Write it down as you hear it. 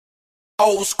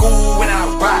Old school when I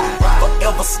ride,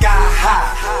 forever sky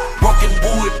high. Walking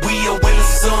wood wheel when the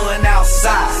sun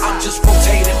outside. I'm just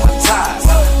rotating my tires,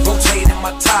 rotating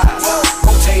my tires,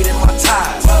 rotating my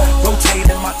tires,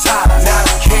 rotating my tires.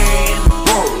 Not a care in the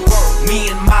world,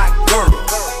 me and my girl.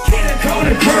 Can't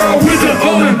girl with the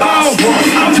bowling ball.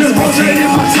 I'm just rotating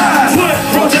my tires,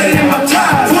 rotating my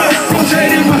tires,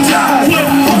 rotating my tires,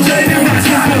 rotating my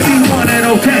tires. We running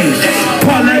okay,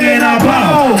 parlaying our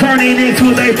ball, turning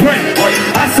into they break.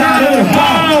 Outside of the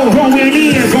ball, going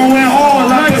in, going hard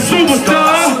like a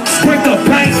superstar. Break the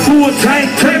bank, full tank,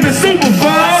 claiming super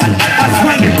ball. I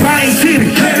swing it, bang, hit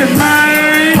it, get it,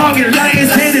 bang. Target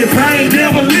lanes, hit it, bang,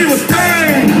 never leave a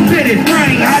thing. Hit it,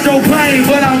 bang, I don't blame,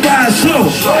 but I'm riding slow.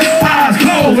 Eyes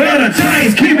closed,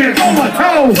 entertains, keep it on my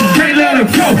toes. Can't let it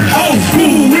go, old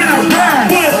school when I ride.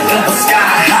 Forever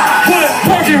sky high,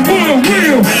 working wood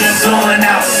wheel. Sun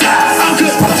outside, I'm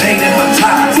just rotating my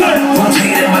tires,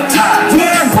 rotating my tires,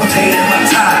 rotating my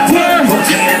tires,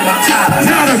 rotating my tires.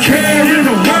 Not a care in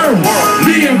the world,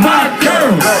 me and my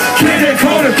girl. K.R.I.T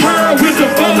with the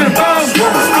bowling ball.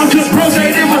 I'm just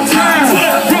rotating my tires,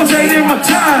 rotating my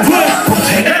tires.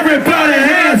 Everybody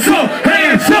hands up,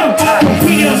 hands up. The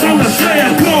wheels on the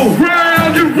slab go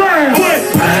round and round,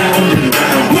 round and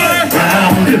round,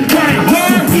 round and round.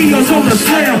 The wheels on the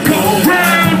slab go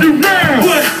round and round,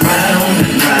 round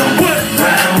and round,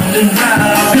 round and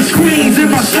round. The screens in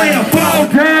my slab fall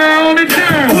down and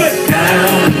down,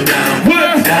 down and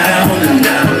down, down and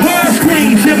down. The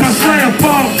screens in my slab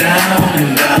fall down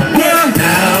and down, down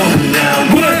and down,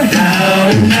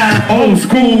 down and down. Old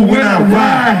school when I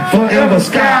ride, forever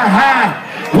sky high.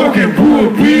 Working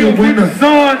wood wheel when the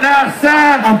sun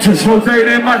outside. I'm just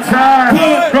rotating my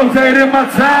tires, rotating my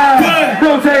tires,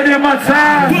 rotating my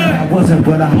tires. I wasn't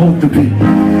what I hoped to be.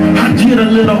 I get a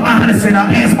little honest and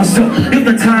I ask myself, if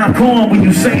the time comes when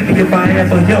you save me, if I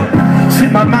ever help.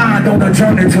 Set my mind on a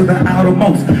journey to the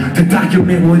outermost, to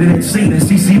document what it had seen and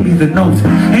CC me the notes.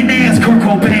 And ask Kurt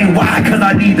Cobain why, cause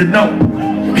I need to know.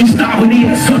 He started when he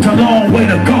had such a long way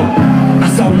to go. I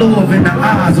saw love in the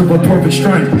eyes of a perfect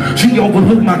stranger. She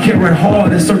overlooked my caring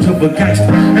heart in search of a gangster.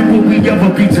 And will we ever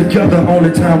be together?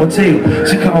 Only time will tell.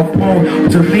 She called phone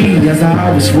to me as I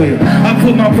always swear. I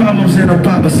put my problems in a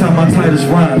box beside my tightest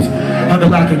rhymes, under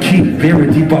lock and key,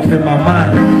 buried deep off in my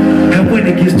mind. And when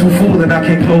it gets too full and I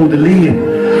can't close the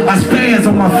lid, I spaz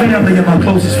on my family and my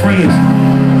closest friends.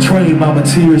 Trade my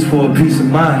materials for a peace of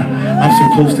mind. I'm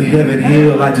so close to heaven,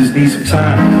 hell, I just need some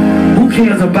time. Who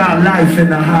cares about life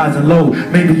and the highs and lows?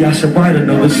 Maybe I should write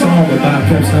another song about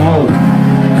pimps and hoes.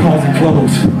 Cars and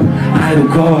clothes, idle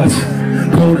guards,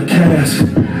 golden calves,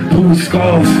 Louis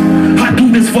scarves. I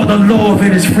do this for the love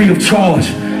and it's free of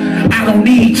charge. I don't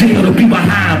need jail to be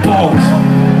behind bars.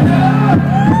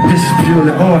 This is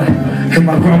purely art. In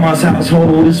my grandma's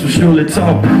household, this was surely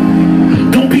taught.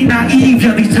 Don't be naive,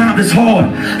 yeah, these times is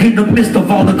hard. In the midst of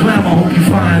all the glamour, hope you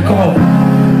find God.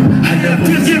 I never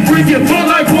just bring it for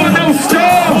like one no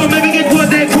star. Or maybe get what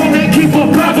they call that keep a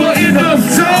proper in the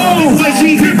zone. When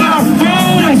she hit my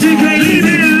phone, she can't leave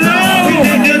it alone.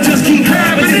 And they'll just keep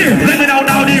having it, living on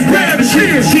all these rabbit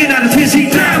shit. She not a 10, she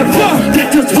down to fuck.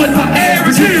 That's just what my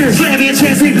average is. Slamming a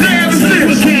chance, he lavish.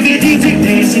 But can't be a DJ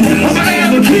dancing. I'm an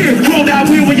average kid, grown out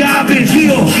here when y'all been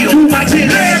healed. You might say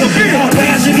lavish. All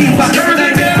passion, my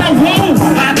everything that I want.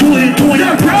 I do it, doing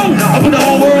that bro. I put the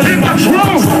whole world in my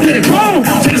throne. Let it go.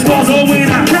 Take the stars over when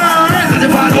I ride. I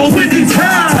divide those with these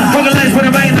times. From the legs for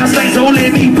the veins, I say, so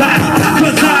let me buy.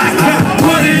 Cause I got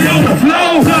money on the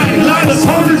floor. Like the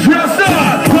poses dressed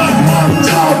up.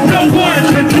 No one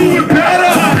can do it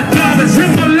better. Diamonds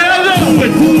in the leather.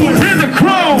 With wood in the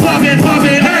chrome. Poppin'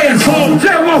 asshole.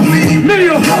 Zero, me a money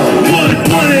on the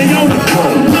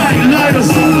floor.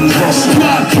 Lighters,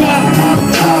 drop.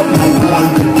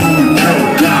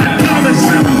 Diamonds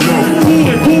in the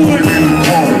wood.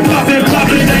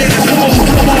 Poppin' asshole.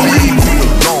 Come on,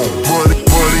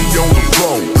 Buddy on the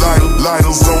floor.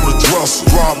 Lighters on the dresser.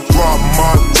 Drop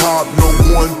my top. No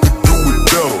one